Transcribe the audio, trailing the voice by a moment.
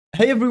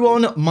Hey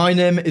everyone, my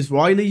name is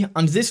Riley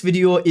and this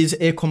video is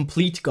a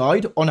complete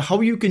guide on how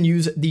you can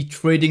use the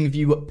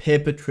TradingView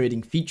paper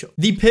trading feature.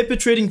 The paper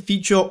trading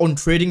feature on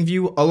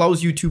TradingView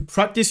allows you to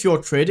practice your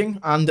trading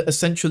and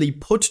essentially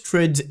put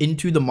trades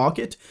into the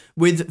market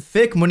with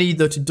fake money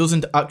that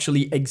doesn't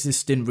actually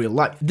exist in real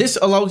life. This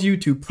allows you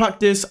to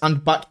practice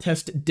and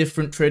backtest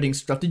different trading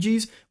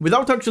strategies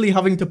without actually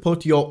having to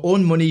put your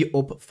own money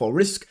up for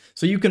risk,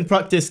 so you can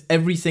practice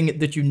everything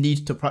that you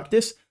need to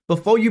practice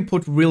before you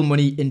put real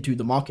money into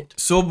the market.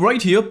 So right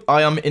here,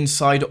 I am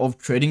inside of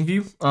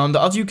TradingView, and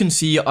as you can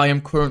see, I am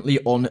currently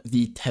on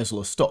the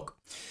Tesla stock.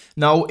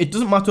 Now, it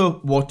doesn't matter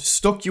what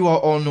stock you are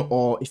on,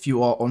 or if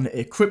you are on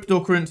a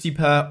cryptocurrency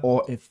pair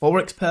or a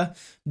Forex pair,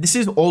 this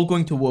is all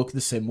going to work the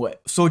same way.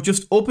 So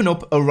just open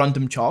up a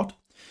random chart,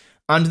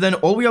 and then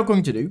all we are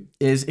going to do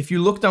is, if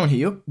you look down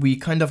here, we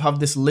kind of have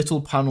this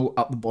little panel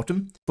at the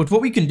bottom. But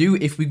what we can do,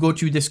 if we go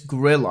to this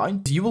gray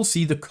line, you will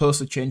see the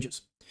cursor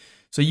changes.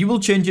 So you will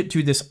change it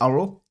to this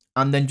arrow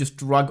and then just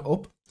drag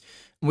up.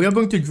 We are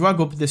going to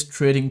drag up this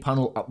trading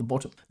panel at the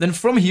bottom. Then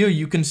from here,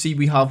 you can see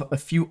we have a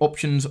few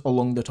options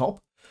along the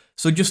top.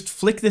 So just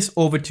flick this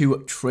over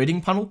to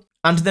trading panel,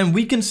 and then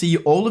we can see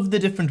all of the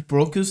different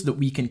brokers that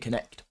we can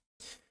connect.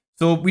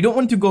 So we don't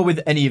want to go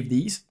with any of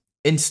these.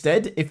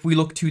 Instead, if we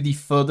look to the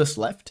furthest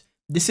left,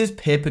 this is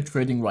paper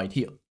trading right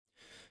here.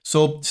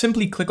 So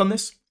simply click on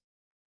this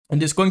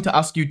and it's going to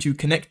ask you to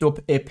connect up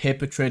a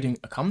paper trading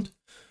account.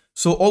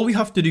 So all we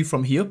have to do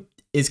from here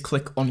is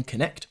click on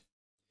connect.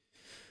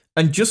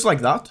 And just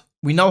like that,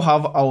 we now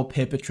have our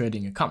paper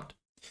trading account.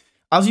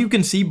 As you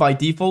can see, by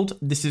default,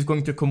 this is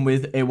going to come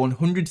with a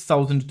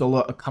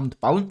 $100,000 account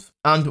balance,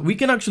 and we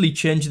can actually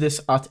change this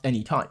at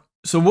any time.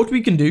 So what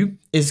we can do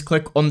is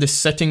click on the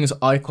settings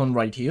icon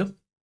right here.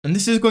 And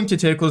this is going to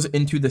take us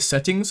into the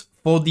settings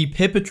for the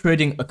paper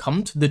trading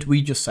account that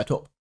we just set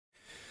up.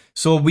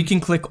 So we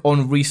can click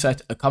on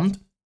reset account.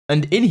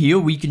 And in here,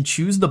 we can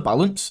choose the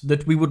balance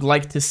that we would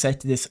like to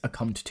set this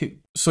account to.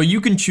 So you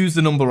can choose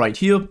the number right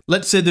here.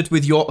 Let's say that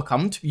with your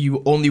account,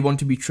 you only want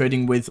to be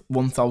trading with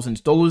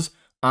 $1,000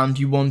 and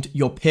you want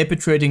your paper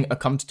trading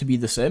account to be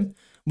the same.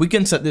 We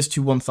can set this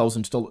to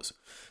 $1,000.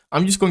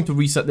 I'm just going to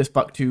reset this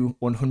back to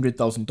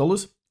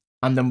 $100,000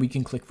 and then we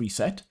can click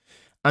reset.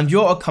 And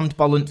your account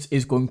balance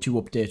is going to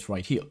update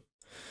right here.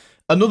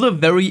 Another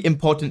very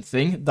important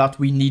thing that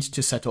we need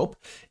to set up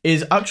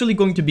is actually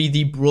going to be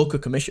the broker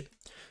commission.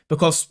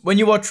 Because when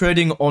you are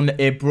trading on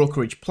a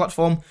brokerage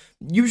platform,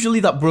 usually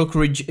that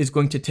brokerage is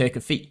going to take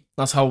a fee.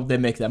 That's how they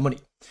make their money.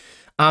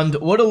 And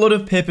what a lot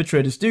of paper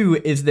traders do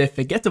is they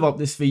forget about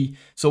this fee.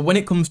 So when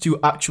it comes to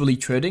actually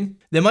trading,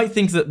 they might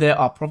think that they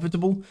are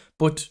profitable,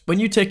 but when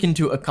you take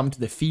into account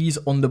the fees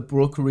on the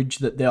brokerage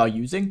that they are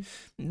using,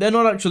 they're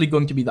not actually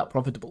going to be that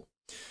profitable.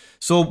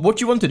 So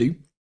what you want to do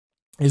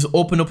is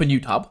open up a new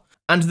tab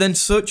and then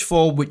search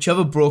for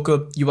whichever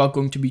broker you are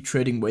going to be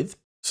trading with.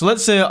 So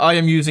let's say I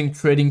am using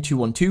Trading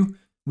 212.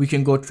 We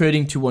can go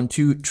Trading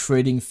 212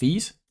 trading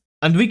fees.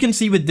 And we can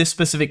see with this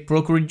specific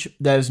brokerage,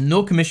 there's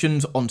no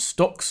commissions on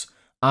stocks.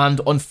 And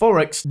on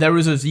Forex, there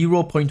is a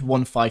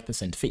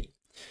 0.15% fee.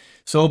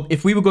 So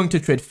if we were going to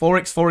trade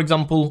Forex, for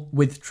example,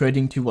 with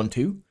Trading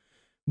 212,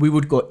 we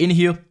would go in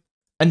here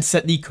and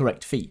set the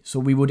correct fee.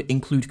 So we would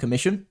include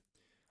commission.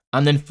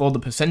 And then for the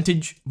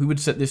percentage, we would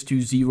set this to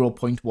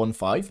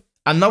 0.15.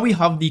 And now we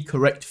have the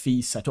correct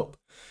fee set up.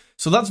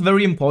 So that's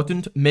very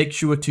important. Make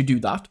sure to do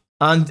that.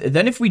 And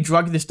then if we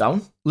drag this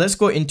down, let's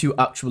go into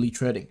actually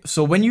trading.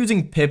 So when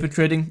using paper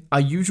trading, I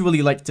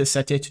usually like to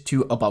set it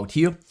to about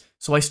here.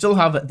 So I still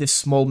have this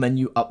small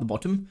menu at the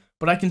bottom,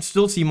 but I can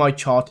still see my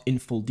chart in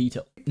full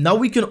detail. Now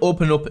we can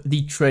open up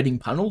the trading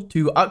panel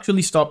to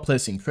actually start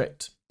placing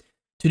trades.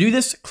 To do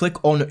this,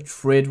 click on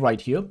trade right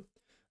here.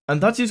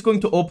 And that is going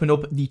to open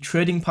up the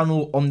trading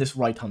panel on this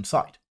right-hand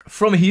side.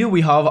 From here,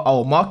 we have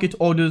our market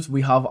orders,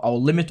 we have our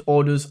limit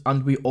orders,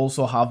 and we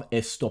also have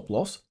a stop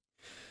loss.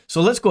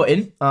 So let's go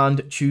in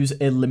and choose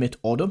a limit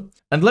order.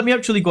 And let me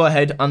actually go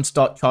ahead and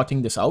start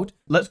charting this out.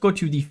 Let's go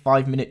to the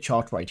 5-minute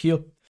chart right here.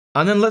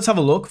 And then let's have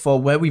a look for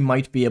where we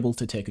might be able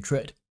to take a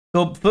trade.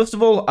 So first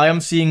of all, I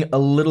am seeing a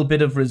little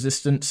bit of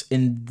resistance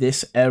in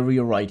this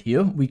area right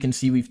here. We can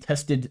see we've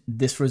tested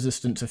this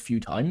resistance a few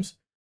times.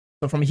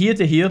 So from here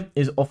to here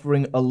is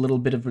offering a little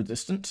bit of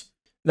resistance.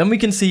 Then we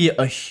can see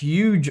a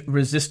huge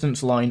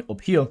resistance line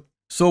up here.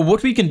 So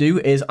what we can do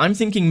is, I'm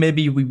thinking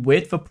maybe we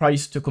wait for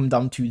price to come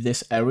down to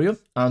this area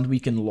and we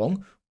can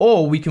long,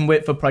 or we can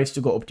wait for price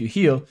to go up to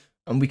here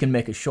and we can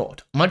make a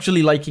short. I'm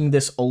actually liking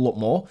this a lot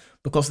more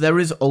because there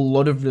is a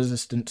lot of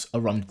resistance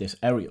around this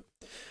area.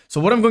 So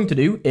what I'm going to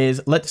do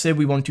is, let's say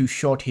we want to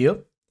short here.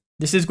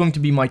 This is going to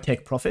be my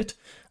take profit.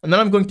 And then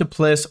I'm going to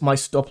place my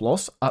stop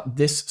loss at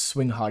this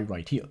swing high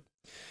right here.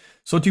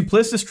 So to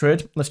place this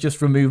trade, let's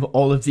just remove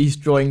all of these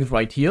drawings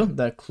right here.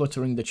 They're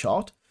cluttering the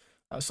chart.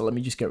 So let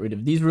me just get rid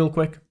of these real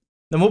quick.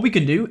 Then what we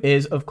can do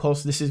is, of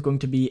course, this is going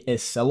to be a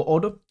sell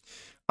order.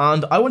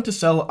 And I want to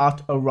sell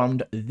at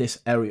around this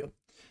area.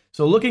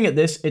 So looking at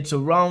this, it's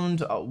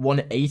around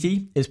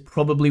 180 is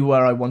probably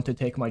where I want to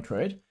take my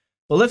trade.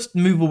 But let's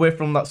move away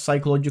from that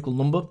psychological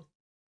number.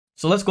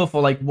 So let's go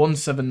for like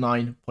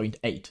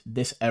 179.8,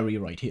 this area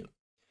right here.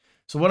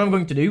 So what I'm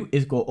going to do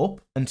is go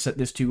up and set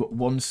this to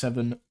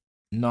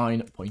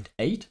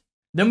 179.8.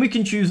 Then we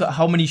can choose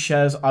how many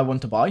shares I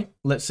want to buy.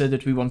 Let's say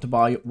that we want to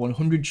buy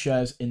 100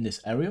 shares in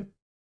this area.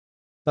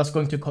 That's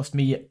going to cost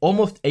me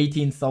almost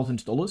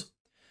 $18,000.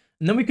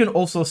 And then we can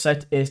also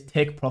set a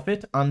take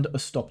profit and a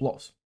stop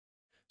loss.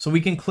 So we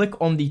can click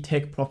on the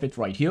take profit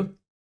right here.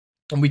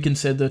 And we can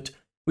say that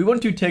we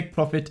want to take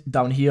profit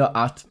down here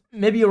at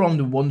maybe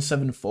around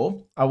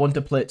 174. I want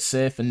to play it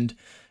safe and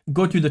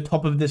go to the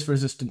top of this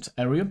resistance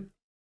area.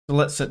 So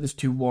let's set this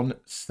to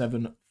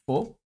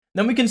 174.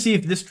 Then we can see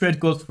if this trade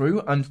goes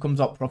through and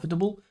comes out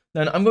profitable,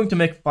 then I'm going to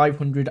make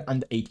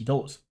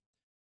 $580.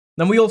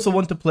 Then we also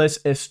want to place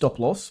a stop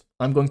loss.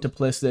 I'm going to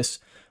place this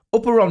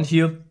up around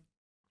here,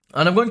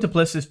 and I'm going to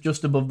place this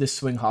just above this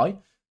swing high.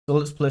 So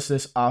let's place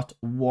this at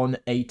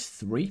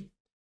 183.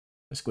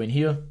 Let's go in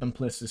here and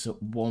place this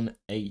at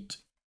 183.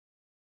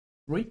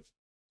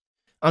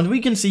 And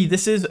we can see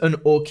this is an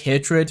okay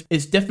trade.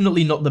 It's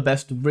definitely not the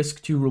best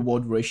risk to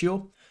reward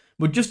ratio,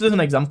 but just as an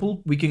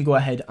example, we can go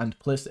ahead and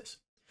place this.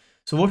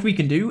 So what we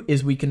can do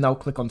is we can now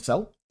click on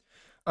sell,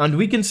 and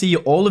we can see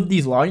all of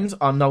these lines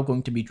are now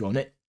going to be drawn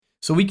in.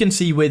 So we can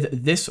see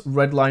with this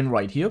red line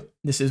right here,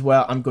 this is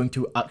where I'm going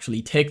to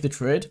actually take the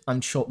trade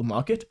and short the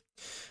market.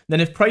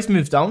 Then if price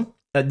moves down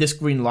at this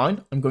green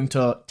line, I'm going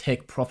to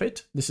take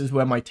profit. This is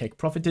where my take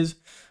profit is.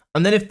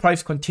 And then if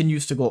price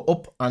continues to go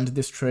up and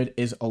this trade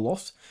is a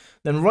loss,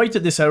 then right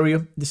at this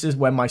area, this is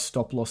where my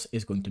stop loss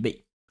is going to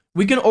be.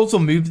 We can also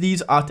move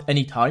these at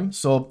any time.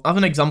 So as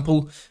an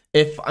example,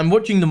 if I'm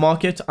watching the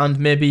market and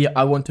maybe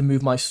I want to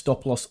move my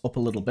stop loss up a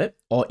little bit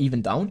or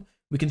even down,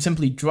 we can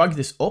simply drag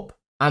this up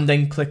and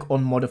then click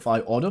on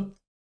modify order.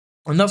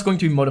 And that's going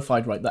to be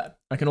modified right there.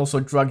 I can also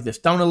drag this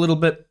down a little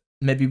bit.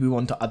 Maybe we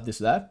want to add this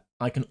there.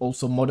 I can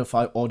also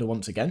modify order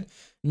once again.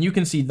 And you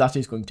can see that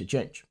is going to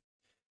change.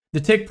 The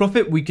take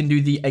profit, we can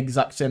do the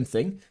exact same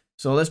thing.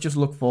 So let's just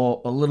look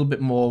for a little bit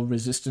more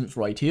resistance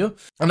right here.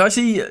 And I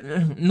see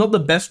not the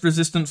best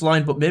resistance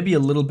line, but maybe a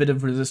little bit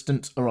of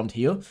resistance around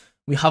here.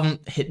 We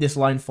haven't hit this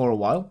line for a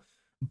while.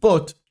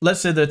 But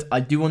let's say that I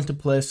do want to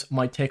place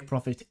my take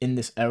profit in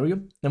this area.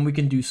 Then we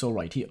can do so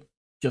right here,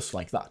 just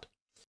like that.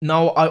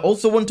 Now, I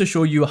also want to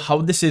show you how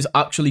this is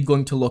actually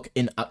going to look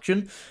in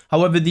action.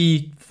 However,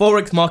 the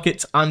Forex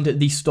markets and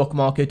the stock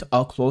market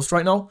are closed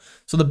right now.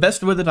 So the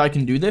best way that I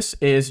can do this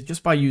is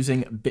just by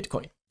using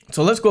Bitcoin.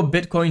 So let's go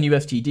Bitcoin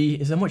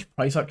USDD. Is there much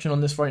price action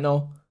on this right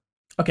now?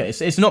 Okay,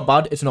 it's not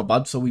bad. It's not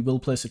bad. So we will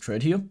place a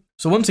trade here.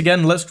 So once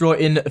again, let's draw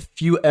in a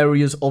few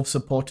areas of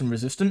support and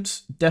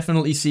resistance.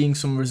 Definitely seeing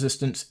some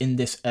resistance in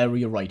this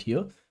area right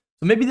here.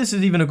 So maybe this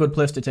is even a good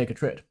place to take a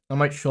trade. I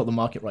might short the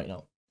market right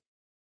now.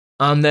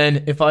 And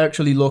then if I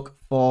actually look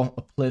for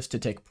a place to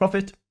take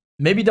profit,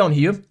 maybe down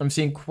here, I'm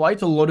seeing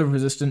quite a lot of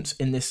resistance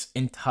in this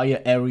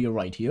entire area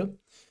right here. And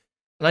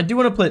I do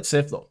want to play it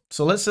safe though.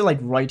 So let's say like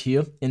right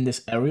here in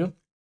this area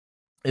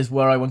is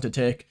where I want to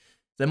take.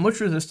 There's much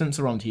resistance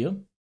around here,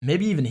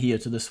 maybe even here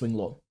to the swing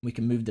low. We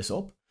can move this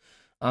up.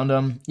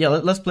 And yeah,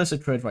 let's place a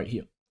trade right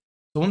here.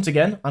 So once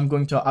again, I'm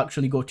going to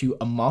actually go to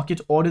a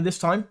market order this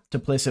time to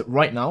place it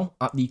right now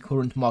at the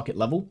current market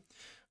level.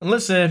 And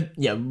let's say,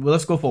 yeah, well,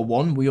 let's go for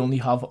 1. We only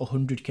have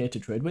 100k to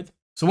trade with.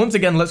 So once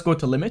again, let's go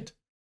to limit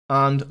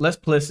and let's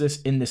place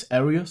this in this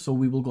area. So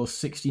we will go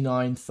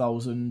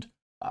 69,000.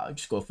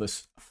 Just go for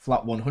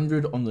flat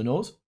 100 on the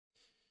nose.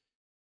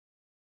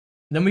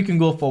 Then we can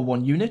go for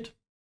 1 unit.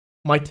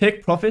 My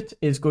take profit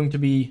is going to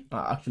be,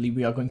 actually,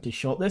 we are going to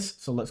short this.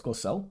 So let's go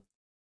sell.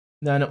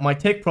 Then my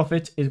take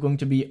profit is going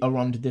to be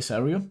around this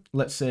area.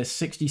 Let's say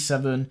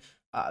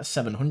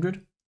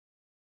 67,700.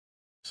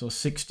 So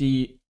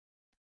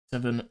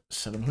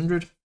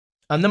 67,700.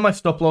 And then my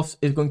stop loss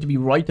is going to be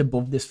right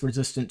above this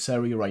resistance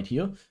area right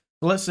here.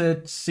 So let's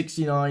say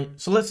 69.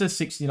 So let's say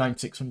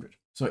 69,600.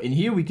 So in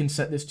here, we can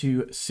set this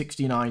to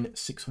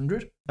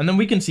 69,600. And then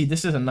we can see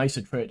this is a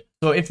nicer trade.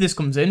 So if this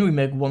comes in, we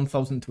make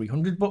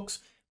 1,300 bucks,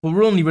 but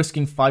we're only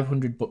risking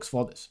 500 bucks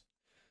for this.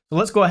 So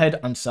let's go ahead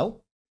and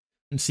sell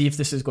and see if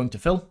this is going to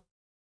fill.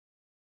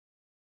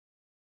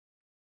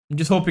 I'm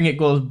just hoping it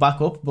goes back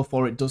up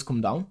before it does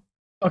come down.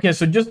 Okay,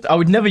 so I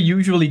would never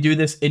usually do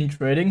this in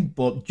trading,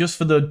 but just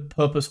for the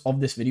purpose of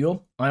this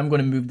video, I am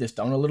going to move this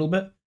down a little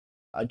bit,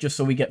 just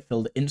so we get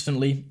filled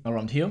instantly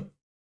around here.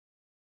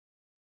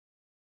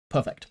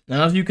 Perfect. And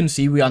as you can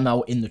see, we are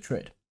now in the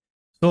trade.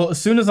 So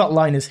as soon as that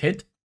line is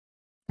hit,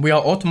 we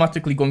are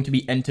automatically going to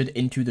be entered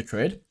into the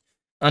trade.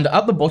 And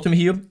at the bottom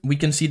here, we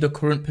can see the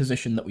current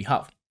position that we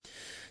have.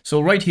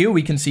 So right here,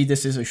 we can see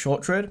this is a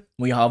short trade.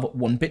 We have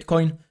 1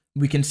 Bitcoin.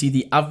 We can see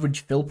the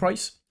average fill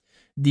price,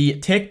 the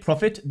take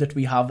profit that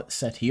we have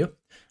set here.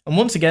 And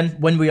once again,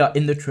 when we are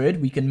in the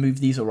trade, we can move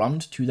these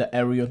around to the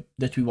area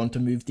that we want to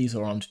move these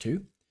around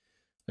to.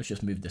 Let's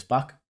just move this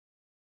back.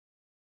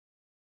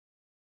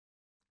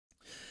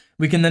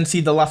 We can then see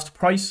the last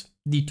price,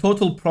 the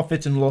total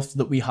profit and loss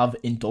that we have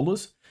in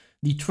dollars,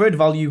 the trade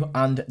value,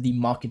 and the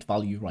market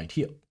value right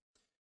here.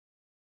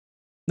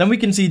 Then we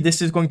can see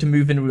this is going to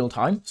move in real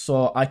time.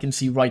 So I can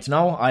see right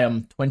now I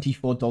am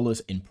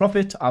 $24 in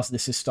profit as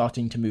this is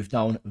starting to move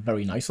down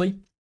very nicely.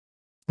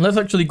 Let's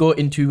actually go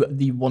into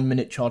the 1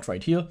 minute chart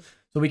right here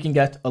so we can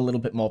get a little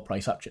bit more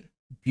price action.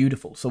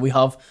 Beautiful. So we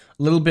have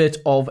a little bit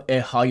of a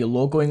higher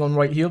low going on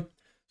right here.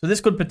 So this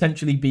could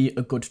potentially be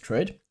a good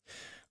trade.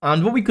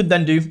 And what we could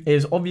then do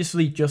is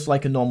obviously just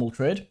like a normal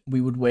trade,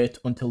 we would wait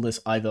until this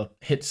either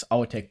hits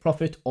our take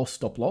profit or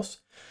stop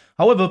loss.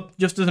 However,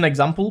 just as an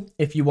example,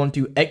 if you want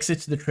to exit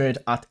the trade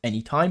at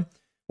any time,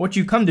 what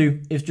you can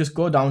do is just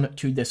go down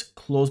to this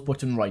close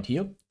button right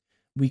here.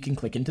 We can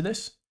click into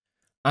this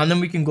and then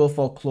we can go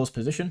for close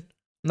position.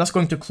 And that's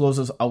going to close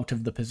us out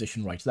of the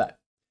position right there.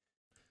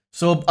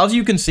 So as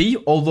you can see,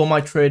 although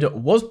my trade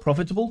was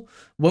profitable,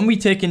 when we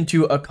take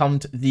into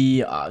account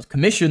the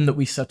commission that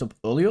we set up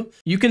earlier,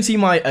 you can see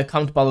my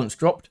account balance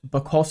dropped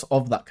because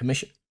of that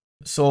commission.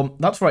 So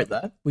that's right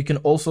there. We can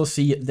also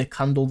see the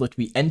candle that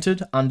we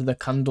entered and the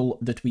candle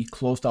that we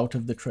closed out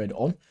of the trade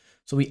on.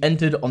 So we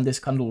entered on this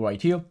candle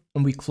right here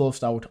and we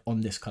closed out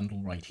on this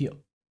candle right here.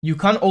 You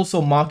can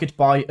also market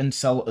buy and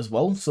sell as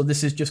well. So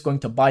this is just going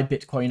to buy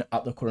Bitcoin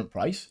at the current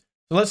price.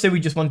 So let's say we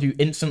just want to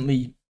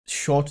instantly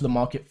short the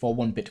market for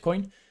 1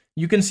 Bitcoin.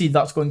 You can see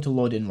that's going to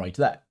load in right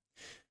there.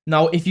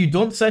 Now, if you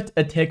don't set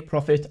a take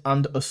profit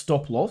and a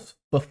stop loss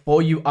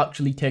before you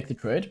actually take the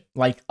trade,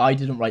 like I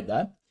didn't right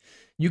there,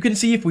 you can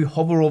see if we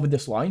hover over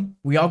this line,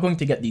 we are going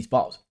to get these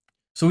bars.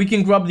 So we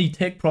can grab the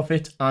take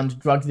profit and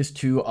drag this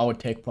to our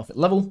take profit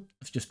level.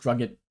 Let's just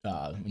drag it.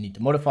 We need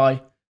to modify, and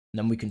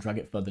then we can drag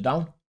it further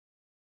down.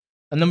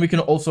 And then we can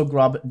also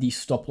grab the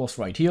stop loss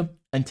right here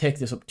and take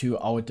this up to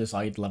our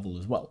desired level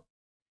as well.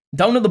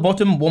 Down at the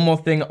bottom, one more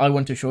thing I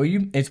want to show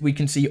you is we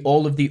can see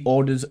all of the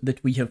orders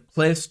that we have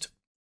placed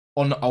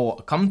on our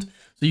account.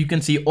 So you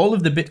can see all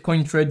of the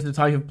Bitcoin trades that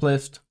I have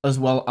placed, as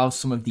well as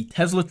some of the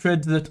Tesla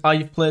trades that I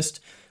have placed.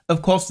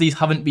 Of course, these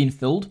haven't been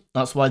filled.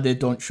 That's why they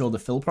don't show the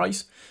fill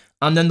price.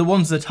 And then the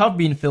ones that have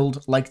been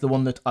filled, like the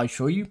one that I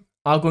show you,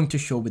 are going to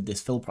show with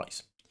this fill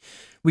price.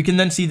 We can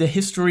then see the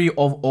history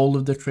of all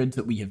of the trades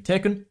that we have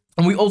taken.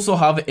 And we also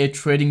have a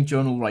trading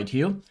journal right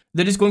here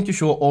that is going to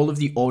show all of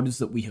the orders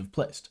that we have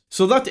placed.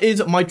 So that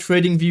is my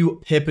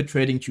TradingView paper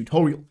trading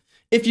tutorial.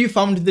 If you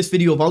found this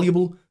video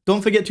valuable,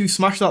 don't forget to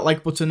smash that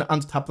like button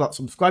and tap that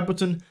subscribe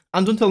button.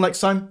 And until next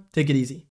time, take it easy.